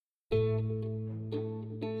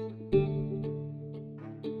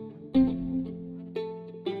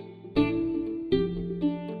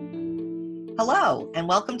Hello, and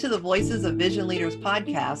welcome to the Voices of Vision Leaders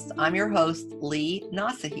podcast. I'm your host, Lee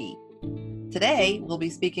Nasahi. Today, we'll be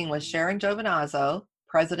speaking with Sharon Giovinazzo,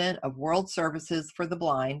 President of World Services for the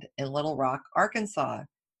Blind in Little Rock, Arkansas.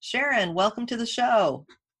 Sharon, welcome to the show.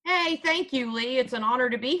 Hey, thank you, Lee. It's an honor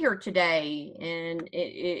to be here today. And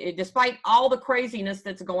despite all the craziness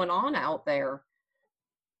that's going on out there.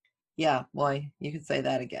 Yeah, boy, you could say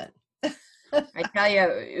that again. I tell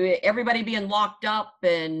you, everybody being locked up,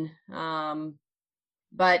 and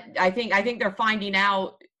but I think they're finding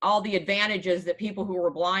out all the advantages that people who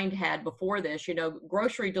were blind had before this. You know,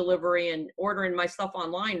 grocery delivery and ordering my stuff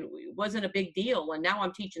online wasn't a big deal, and now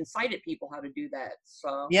I'm teaching sighted people how to do that.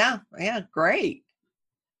 So yeah, great.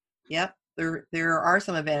 Yep, there are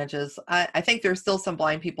some advantages. I think there's still some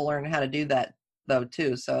blind people learning how to do that though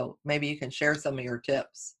too. So maybe you can share some of your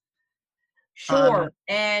tips. Sure.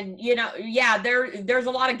 And, there's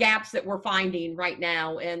a lot of gaps that we're finding right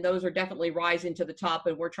now, and those are definitely rising to the top,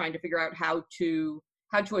 and we're trying to figure out how to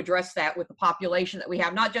address that with the population that we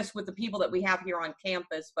have, not just with the people that we have here on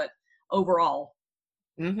campus, but overall.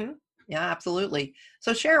 Mm-hmm. Yeah, absolutely.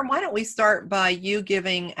 So Sharon, why don't we start by you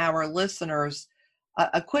giving our listeners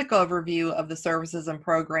a quick overview of the services and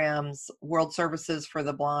programs World Services for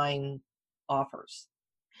the Blind offers?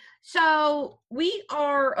 So we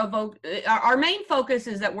are our main focus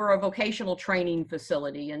is that we're a vocational training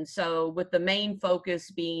facility. And so with the main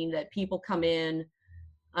focus being that people come in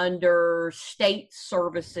under state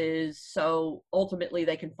services, so ultimately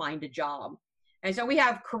they can find a job. And so we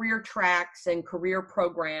have career tracks and career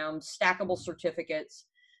programs, stackable certificates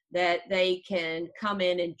that they can come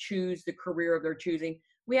in and choose the career of their choosing.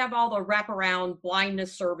 We have all the wraparound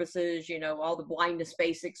blindness services, all the blindness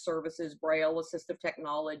basic services, Braille, assistive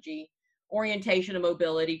technology, orientation and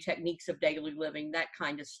mobility, techniques of daily living, that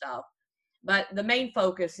kind of stuff. But the main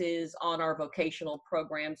focus is on our vocational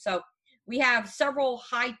program. So we have several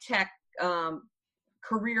high-tech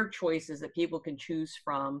career choices that people can choose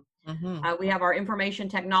from. Mm-hmm. We have our information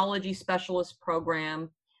technology specialist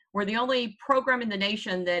program. We're the only program in the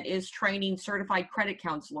nation that is training certified credit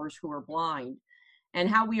counselors who are blind. And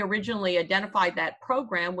how we originally identified that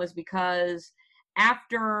program was because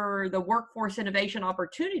after the Workforce Innovation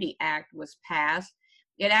Opportunity Act was passed,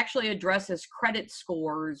 it actually addresses credit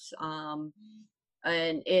scores and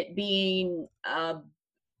it being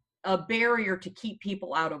a barrier to keep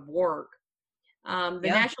people out of work. The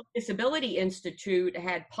National Disability Institute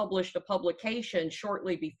had published a publication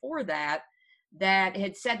shortly before that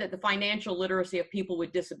had said that the financial literacy of people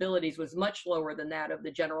with disabilities was much lower than that of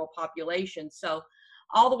the general population. So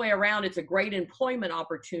all the way around, it's a great employment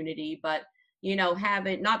opportunity, but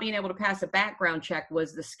not being able to pass a background check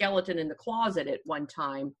was the skeleton in the closet at one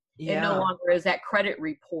time. Yeah. And no longer as that credit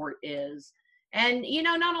report is. And,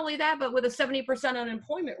 not only that, but with a 70%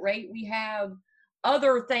 unemployment rate, we have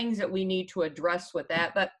other things that we need to address with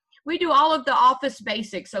that. But we do all of the office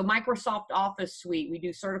basics. So Microsoft Office Suite, we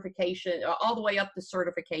do certification all the way up to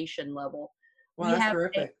certification level. Wow, that's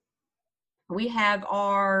terrific. We have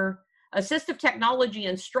our assistive technology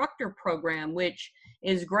instructor program, which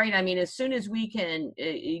is great. I mean, as soon as we can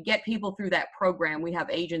get people through that program, we have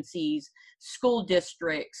agencies, school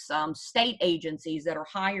districts, state agencies that are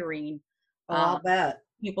hiring I'll bet.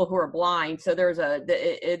 people who are blind. So there's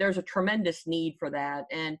a tremendous need for that.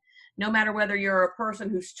 And no matter whether you're a person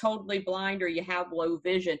who's totally blind or you have low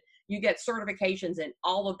vision, you get certifications in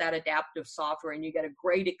all of that adaptive software, and you get a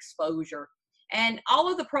great exposure. And all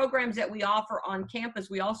of the programs that we offer on campus,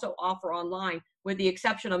 we also offer online, with the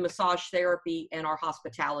exception of massage therapy and our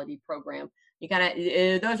hospitality program.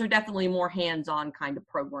 Those are definitely more hands-on kind of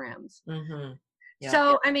programs. Mm-hmm. Yeah.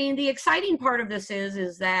 So, I mean, the exciting part of this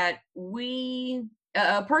is that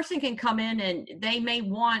a person can come in and they may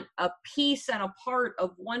want a piece and a part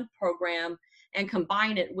of one program and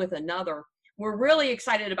combine it with another. We're really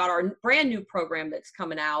excited about our brand new program that's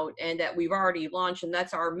coming out and that we've already launched, and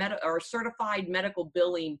that's our certified medical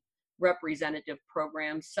billing representative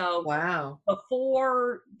program. So wow.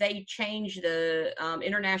 Before they change the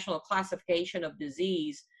international classification of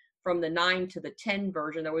disease from the 9 to the 10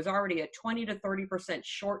 version, there was already a 20 to 30%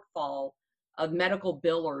 shortfall of medical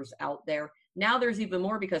billers out there. Now there's even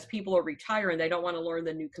more because people are retiring. They don't want to learn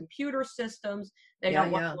the new computer systems. They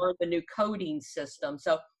don't want to learn the new coding system.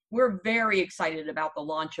 So we're very excited about the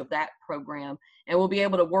launch of that program, and we'll be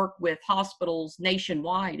able to work with hospitals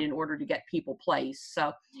nationwide in order to get people placed.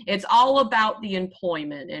 So it's all about the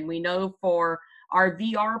employment, and we know for our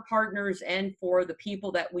VR partners and for the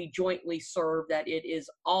people that we jointly serve that it is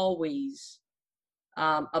always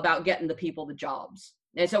about getting the people the jobs.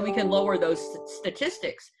 And so we can lower those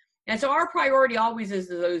statistics. And so our priority always is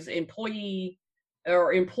those employee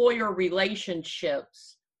or employer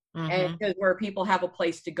relationships, and where people have a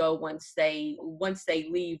place to go once they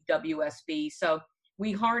leave WSB. So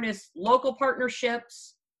we harness local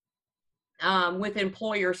partnerships with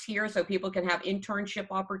employers here, so people can have internship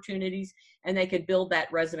opportunities and they can build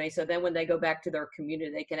that resume. So then when they go back to their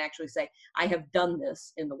community, they can actually say, I have done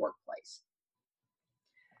this in the workplace.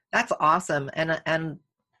 That's awesome. And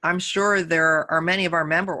I'm sure there are many of our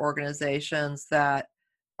member organizations that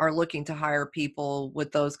are looking to hire people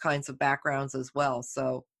with those kinds of backgrounds as well.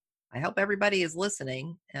 So I hope everybody is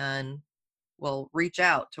listening and will reach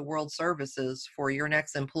out to World Services for your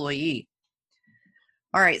next employee.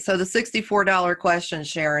 All right, so the $64 question,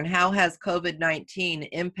 Sharon, how has COVID-19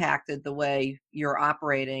 impacted the way you're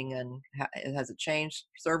operating, and has it changed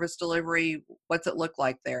service delivery? What's it look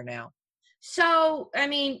like there now? So, I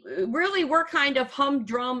mean, really, we're kind of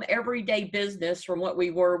humdrum everyday business from what we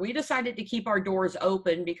were. We decided to keep our doors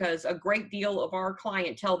open because a great deal of our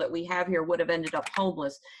clientele that we have here would have ended up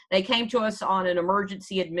homeless. They came to us on an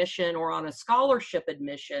emergency admission or on a scholarship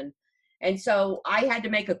admission. And so I had to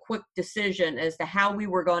make a quick decision as to how we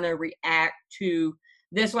were going to react to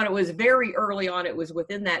this one. It was very early on. It was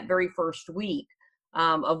within that very first week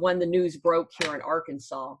of when the news broke here in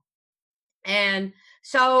Arkansas. And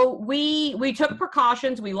so we took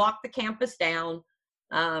precautions. We locked the campus down.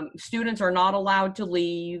 Students are not allowed to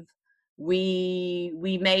leave.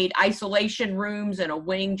 We made isolation rooms in a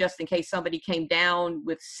wing just in case somebody came down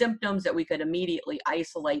with symptoms that we could immediately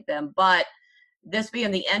isolate them. But this being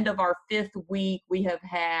the end of our 5th week, we have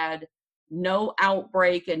had no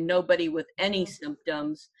outbreak and nobody with any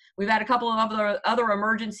symptoms. We've had a couple of other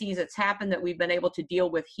emergencies that's happened that we've been able to deal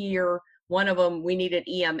with here. One of them, we needed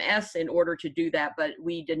EMS in order to do that, but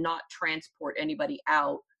we did not transport anybody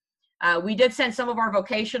out. We did send some of our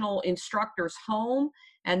vocational instructors home,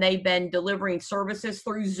 and they've been delivering services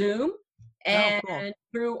through Zoom and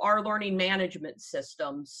through our learning management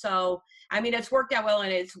system. So, I mean, it's worked out well,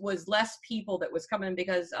 and it was less people that was coming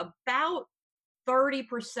because about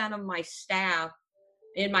 30% of my staff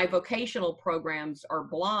in my vocational programs are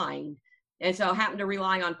blind. And so I happen to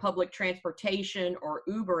rely on public transportation or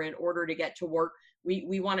Uber in order to get to work.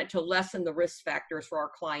 We wanted to lessen the risk factors for our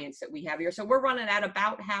clients that we have here. So we're running at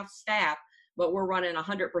about half staff, but we're running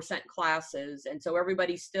 100% classes. And so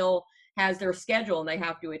everybody still has their schedule and they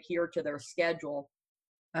have to adhere to their schedule.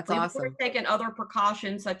 That's awesome. We've taken other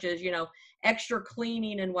precautions such as, extra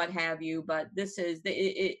cleaning and what have you, but this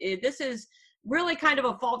is really kind of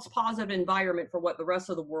a false positive environment for what the rest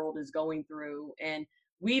of the world is going through. And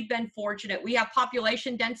we've been fortunate. We have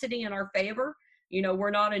population density in our favor.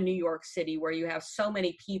 We're not in New York City where you have so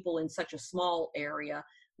many people in such a small area.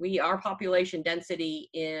 Our population density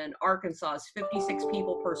in Arkansas is 56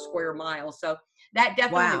 people per square mile. So that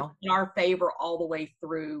definitely is in our favor all the way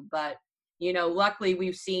through. But, luckily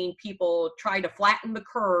we've seen people try to flatten the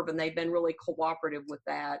curve and they've been really cooperative with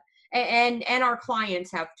that. And our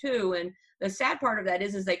clients have too. And the sad part of that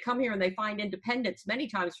is they come here and they find independence many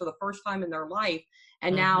times for the first time in their life.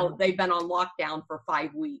 And now they've been on lockdown for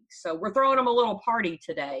 5 weeks. So we're throwing them a little party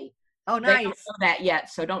today. Oh, nice. They don't know that yet,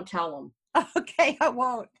 so don't tell them. Okay, I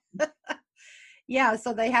won't. Yeah,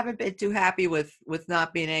 so they haven't been too happy with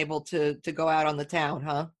not being able to go out on the town,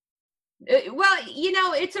 huh? Well,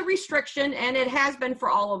 it's a restriction, and it has been for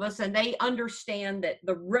all of us, and they understand that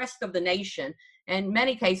the rest of the nation, and in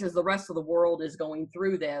many cases, the rest of the world is going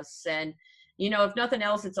through this. And, if nothing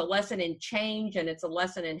else, it's a lesson in change, and it's a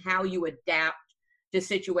lesson in how you adapt to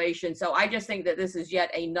situations. So I just think that this is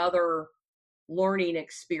yet another learning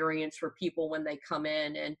experience for people when they come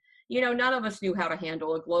in. And, none of us knew how to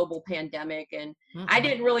handle a global pandemic. And I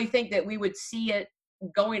didn't really think that we would see it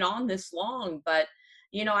going on this long. But,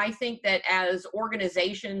 I think that as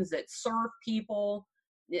organizations that serve people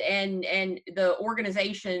and the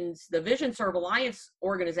organizations, the Vision Serve Alliance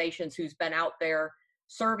organizations who's been out there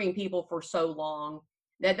serving people for so long,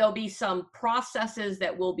 that there'll be some processes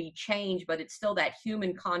that will be changed, but it's still that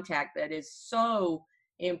human contact that is so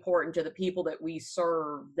important to the people that we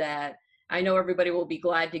serve, that I know everybody will be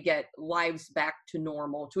glad to get lives back to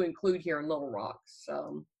normal, to include here in Little Rock.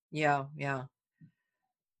 So yeah.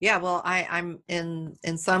 Well, I'm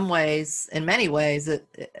in some ways, in many ways,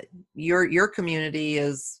 your community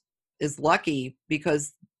is lucky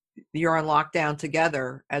because you're on lockdown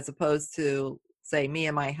together, as opposed to, say, me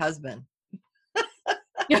and my husband.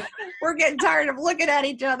 We're getting tired of looking at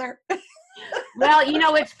each other.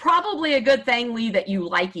 Well, it's probably a good thing, Lee, that you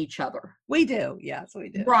like each other. We do. Yes, we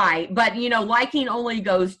do. Right. But, liking only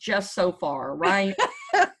goes just so far, right?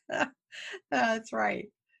 That's right.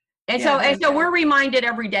 And so we're reminded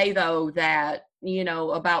every day, though, that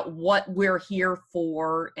about what we're here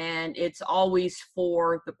for, and it's always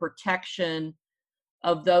for the protection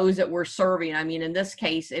of those that we're serving. I mean, in this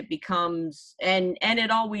case, it becomes, and it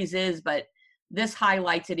always is, but this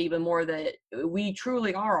highlights it even more, that we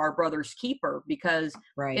truly are our brother's keeper, because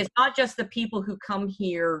it's not just the people who come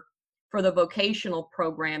here for the vocational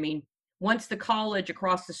programming. Once the college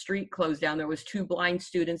across the street closed down, there was 2 blind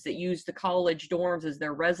students that used the college dorms as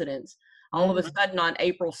their residence. All of a sudden on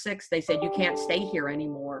April 6th, they said, you can't stay here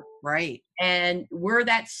anymore. Right. And we're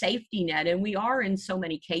that safety net. And we are, in so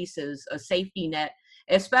many cases, a safety net,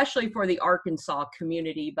 especially for the Arkansas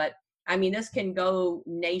community. But I mean, this can go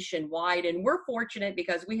nationwide. And we're fortunate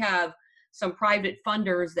because we have some private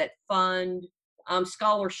funders that fund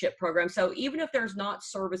scholarship programs. So even if there's not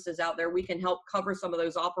services out there, we can help cover some of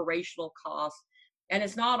those operational costs. And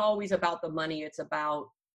it's not always about the money. It's about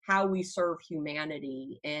how we serve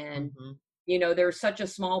humanity. And, there's such a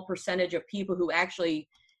small percentage of people who actually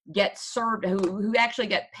get served, who actually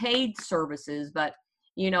get paid services. But,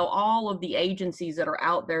 all of the agencies that are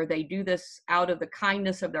out there, they do this out of the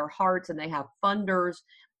kindness of their hearts, and they have funders,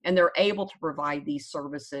 and they're able to provide these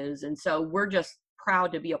services. And so we're just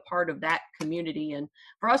proud to be a part of that community, and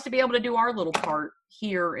for us to be able to do our little part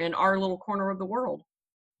here in our little corner of the world.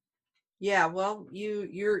 Yeah, well,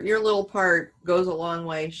 your little part goes a long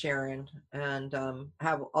way, Sharon, and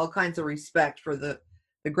have all kinds of respect for the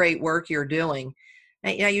great work you're doing.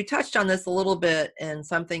 And, you touched on this a little bit in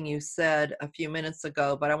something you said a few minutes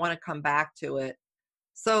ago, but I want to come back to it.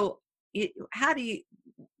 So,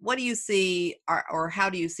 what do you see, or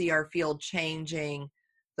how do you see our field changing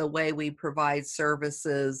the way we provide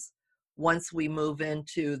services once we move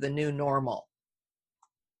into the new normal?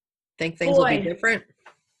 Think things will be different?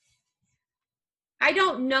 I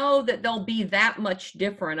don't know that they'll be that much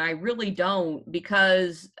different. I really don't,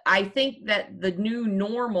 because I think that the new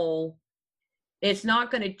normal, it's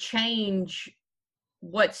not going to change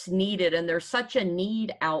what's needed. And there's such a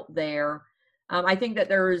need out there. I think that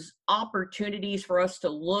there's opportunities for us to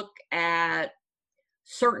look at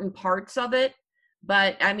certain parts of it.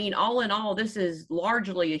 But I mean, all in all, this is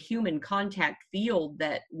largely a human contact field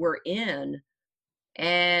that we're in.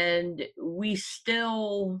 And we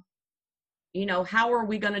still, how are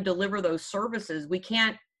we going to deliver those services? We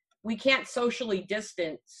can't socially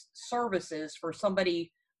distance services for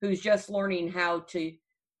somebody who's just learning how to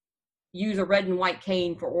use a red and white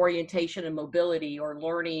cane for orientation and mobility, or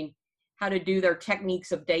learning how to do their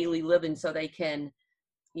techniques of daily living so they can,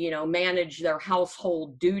 manage their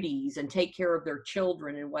household duties and take care of their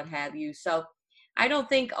children and what have you. So I don't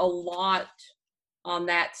think a lot on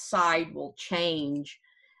that side will change.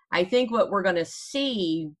 I think what we're going to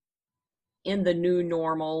see in the new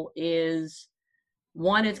normal is,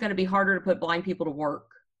 one, it's going to be harder to put blind people to work.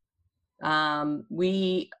 In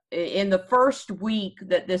the first week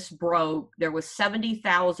that this broke, there was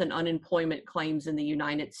 70,000 unemployment claims in the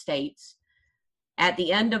United States. At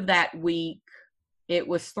the end of that week, it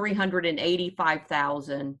was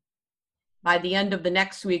 385,000. By the end of the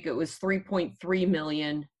next week, it was 3.3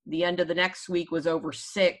 million. The end of the next week was over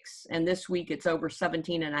 6, and this week it's over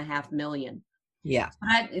 17.5 million. Yeah.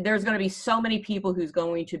 There's going to be so many people who's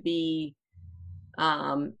going to be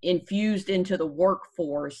infused into the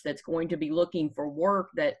workforce that's going to be looking for work,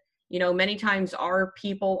 that, many times our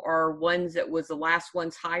people are ones that was the last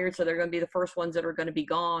ones hired. So they're going to be the first ones that are going to be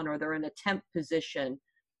gone, or they're in a temp position.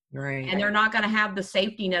 Right. And they're not going to have the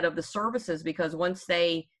safety net of the services, because once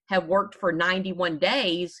they have worked for 91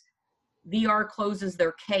 days, VR closes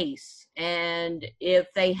their case. And if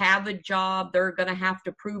they have a job, they're going to have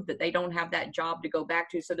to prove that they don't have that job to go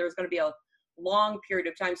back to. So there's going to be a long period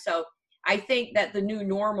of time. So I think that the new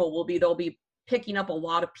normal will be, they'll be picking up a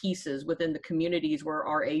lot of pieces within the communities where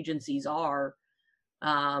our agencies are.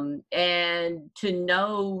 And to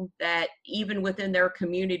know that even within their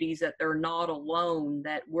communities, that they're not alone,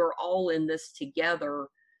 that we're all in this together.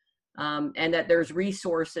 And that there's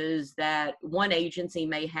resources that one agency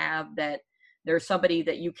may have, that there's somebody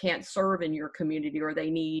that you can't serve in your community, or they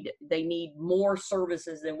need more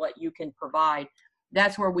services than what you can provide.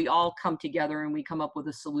 That's where we all come together and we come up with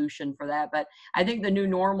a solution for that. But I think the new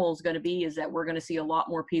normal is going to be, is that we're going to see a lot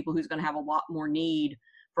more people who's going to have a lot more need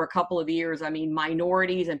for a couple of years. I mean,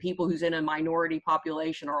 minorities and people who's in a minority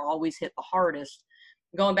population are always hit the hardest.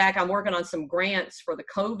 Going back, I'm working on some grants for the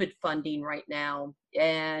COVID funding right now.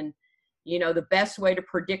 And, the best way to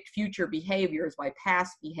predict future behavior is by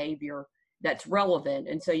past behavior that's relevant.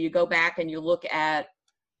 And so you go back and you look at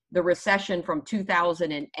the recession from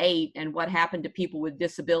 2008 and what happened to people with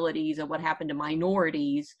disabilities and what happened to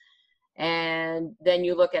minorities. And then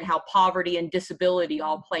you look at how poverty and disability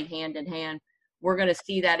all play hand in hand. we're going to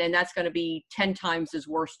see that, and that's going to be 10 times as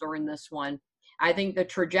worse during this one. I think the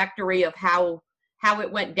trajectory of how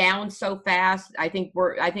it went down so fast, I think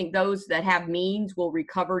those that have means will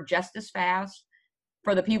recover just as fast.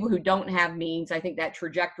 For the people who don't have means, I think that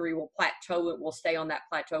trajectory will plateau. It will stay on that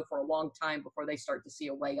plateau for a long time before they start to see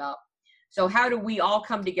a way up. So how do we all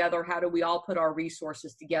come together? How do we all put our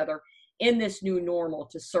resources together in this new normal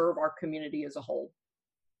to serve our community as a whole?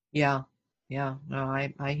 Yeah. No,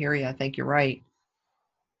 I hear you. I think you're right.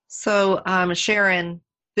 So, Sharon,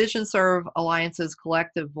 Vision Serve Alliance's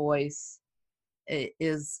collective voice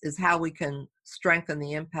is how we can strengthen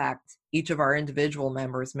the impact each of our individual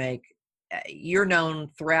members make. You're known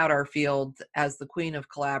throughout our field as the Queen of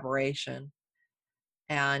Collaboration,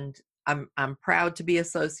 and I'm proud to be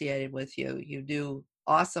associated with you. You do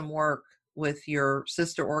awesome work with your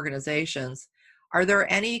sister organizations. Are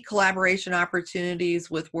there any collaboration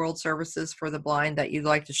opportunities with World Services for the Blind that you'd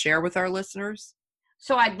like to share with our listeners?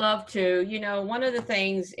 So I'd love to. One of the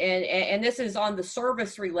things, and this is on the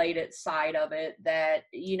service related side of it, that,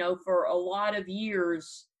 for a lot of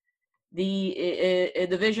years,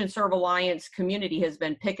 the Vision Serve Alliance community has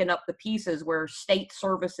been picking up the pieces where state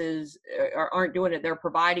services aren't doing it. They're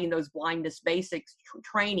providing those blindness basics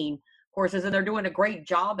training courses, and they're doing a great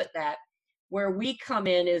job at that. Where we come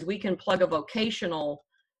in is we can plug a vocational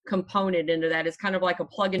component into that. It's kind of like a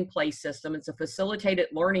plug and play system. It's a facilitated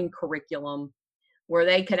learning curriculum where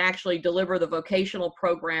they can actually deliver the vocational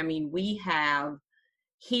programming we have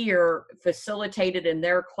here facilitated in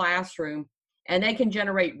their classroom, and they can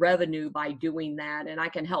generate revenue by doing that. And I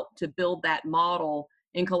can help to build that model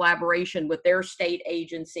in collaboration with their state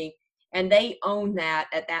agency, and they own that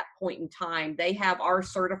at that point in time. They have our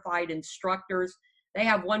certified instructors. They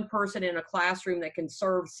have one person in a classroom that can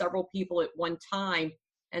serve several people at one time,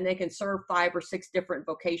 and they can serve 5 or 6 different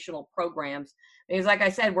vocational programs. Because like I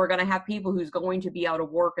said, we're going to have people who's going to be out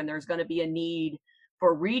of work, and there's going to be a need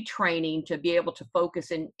for retraining to be able to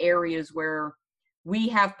focus in areas where we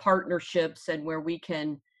have partnerships and where we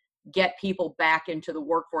can get people back into the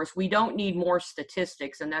workforce. We don't need more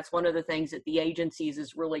statistics, and that's one of the things that the agencies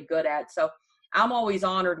is really good at. So I'm always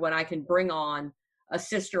honored when I can bring on a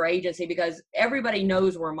sister agency, because everybody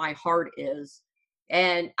knows where my heart is.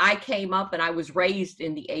 And I came up and I was raised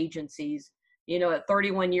in the agencies, at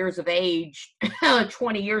 31 years of age,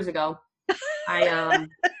 20 years ago, I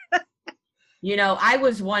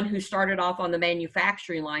was one who started off on the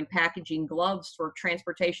manufacturing line, packaging gloves for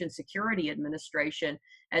Transportation Security Administration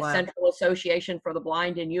at Wow. Central Association for the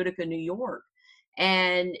Blind in Utica, New York.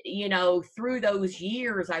 And, through those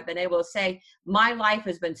years, I've been able to say my life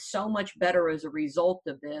has been so much better as a result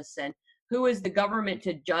of this. And who is the government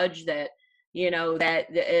to judge that,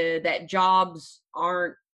 that jobs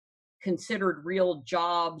aren't considered real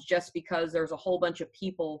jobs just because there's a whole bunch of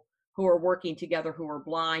people who are working together who are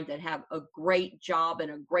blind and have a great job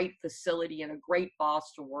and a great facility and a great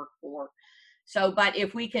boss to work for. So, but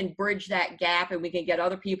if we can bridge that gap and we can get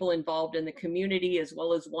other people involved in the community, as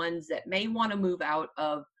well as ones that may want to move out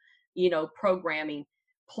of, programming,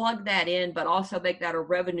 plug that in, but also make that a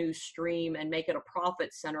revenue stream and make it a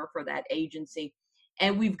profit center for that agency.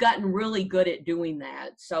 And we've gotten really good at doing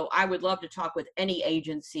that. So I would love to talk with any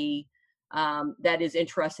agency that is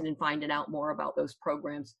interested in finding out more about those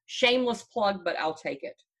programs. Shameless plug, but I'll take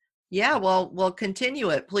it. Yeah, well, we'll continue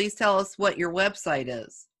it. Please tell us what your website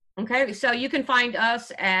is. Okay, so you can find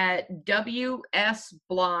us at WS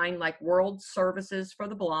Blind, like World Services for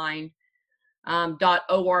the Blind,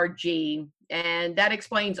 .org, and that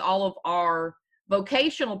explains all of our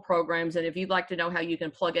vocational programs. And if you'd like to know how you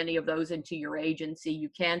can plug any of those into your agency, you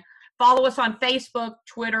can. Follow us on Facebook,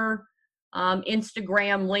 Twitter,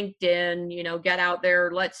 Instagram, LinkedIn, get out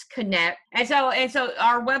there, let's connect. And so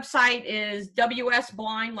our website is WS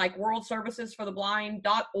Blind, like World Services for the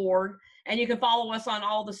Blind.org. And you can follow us on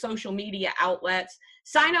all the social media outlets.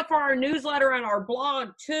 Sign up for our newsletter and our blog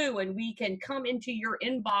too, and we can come into your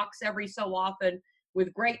inbox every so often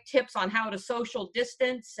with great tips on how to social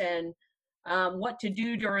distance and what to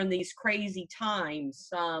do during these crazy times.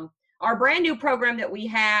 Our brand new program that we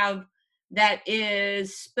have that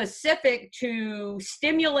is specific to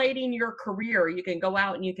stimulating your career, you can go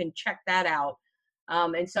out and you can check that out.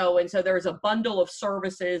 And so there's a bundle of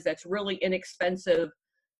services that's really inexpensive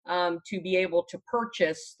to be able to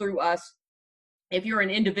purchase through us if you're an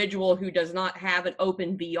individual who does not have an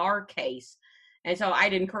open VR case. And so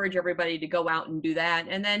I'd encourage everybody to go out and do that.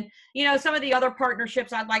 And then, some of the other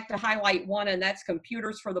partnerships, I'd like to highlight one, and that's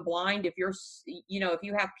Computers for the Blind. If you're, if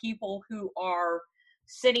you have people who are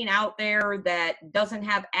sitting out there that doesn't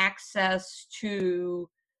have access to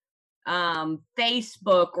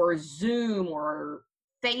Facebook or Zoom or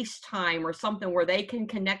FaceTime or something where they can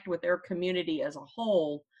connect with their community as a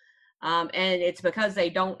whole. And it's because they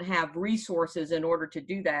don't have resources in order to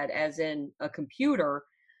do that, as in a computer.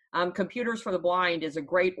 Computers for the Blind is a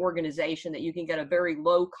great organization that you can get a very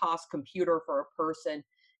low cost computer for a person,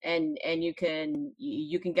 and you can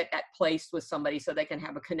get that placed with somebody so they can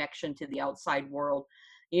have a connection to the outside world.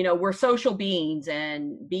 You know, we're social beings,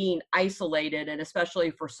 and being isolated, and especially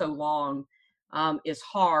for so long, is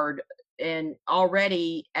hard. And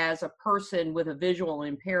already, as a person with a visual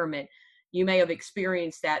impairment, you may have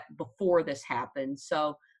experienced that before this happened.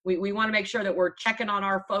 So we want to make sure that we're checking on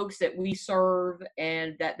our folks that we serve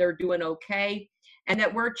and that they're doing okay, and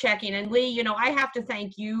that we're checking. And Lee, you know, I have to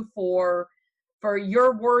thank you for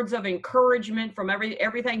your words of encouragement, from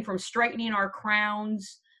everything from straightening our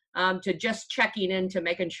crowns to just checking in to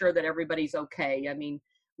making sure that everybody's okay. I mean,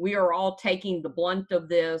 we are all taking the blunt of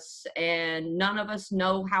this, and none of us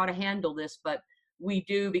know how to handle this, but we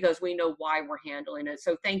do because we know why we're handling it.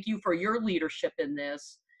 So thank you for your leadership in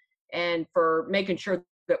this and for making sure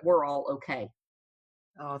that we're all okay.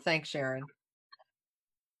 Oh, thanks, Sharon.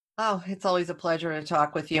 Oh, it's always a pleasure to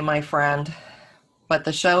talk with you, my friend. But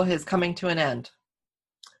the show is coming to an end.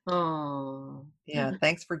 Oh. Yeah,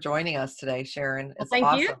 thanks for joining us today, Sharon. It's thank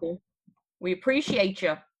awesome. you. We appreciate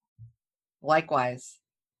you. Likewise.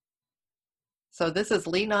 So this is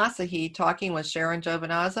Lee Nasehi talking with Sharon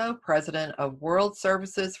Giovinazzo, President of World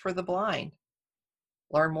Services for the Blind.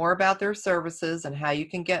 Learn more about their services and how you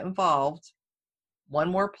can get involved. One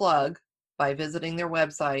more plug, by visiting their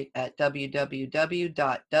website at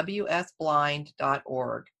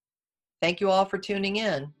www.wsblind.org. Thank you all for tuning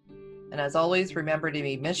in. And as always, remember to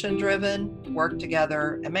be mission-driven, work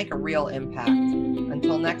together, and make a real impact.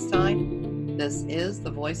 Until next time, this is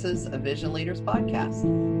the Voices of Vision Leaders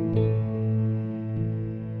podcast.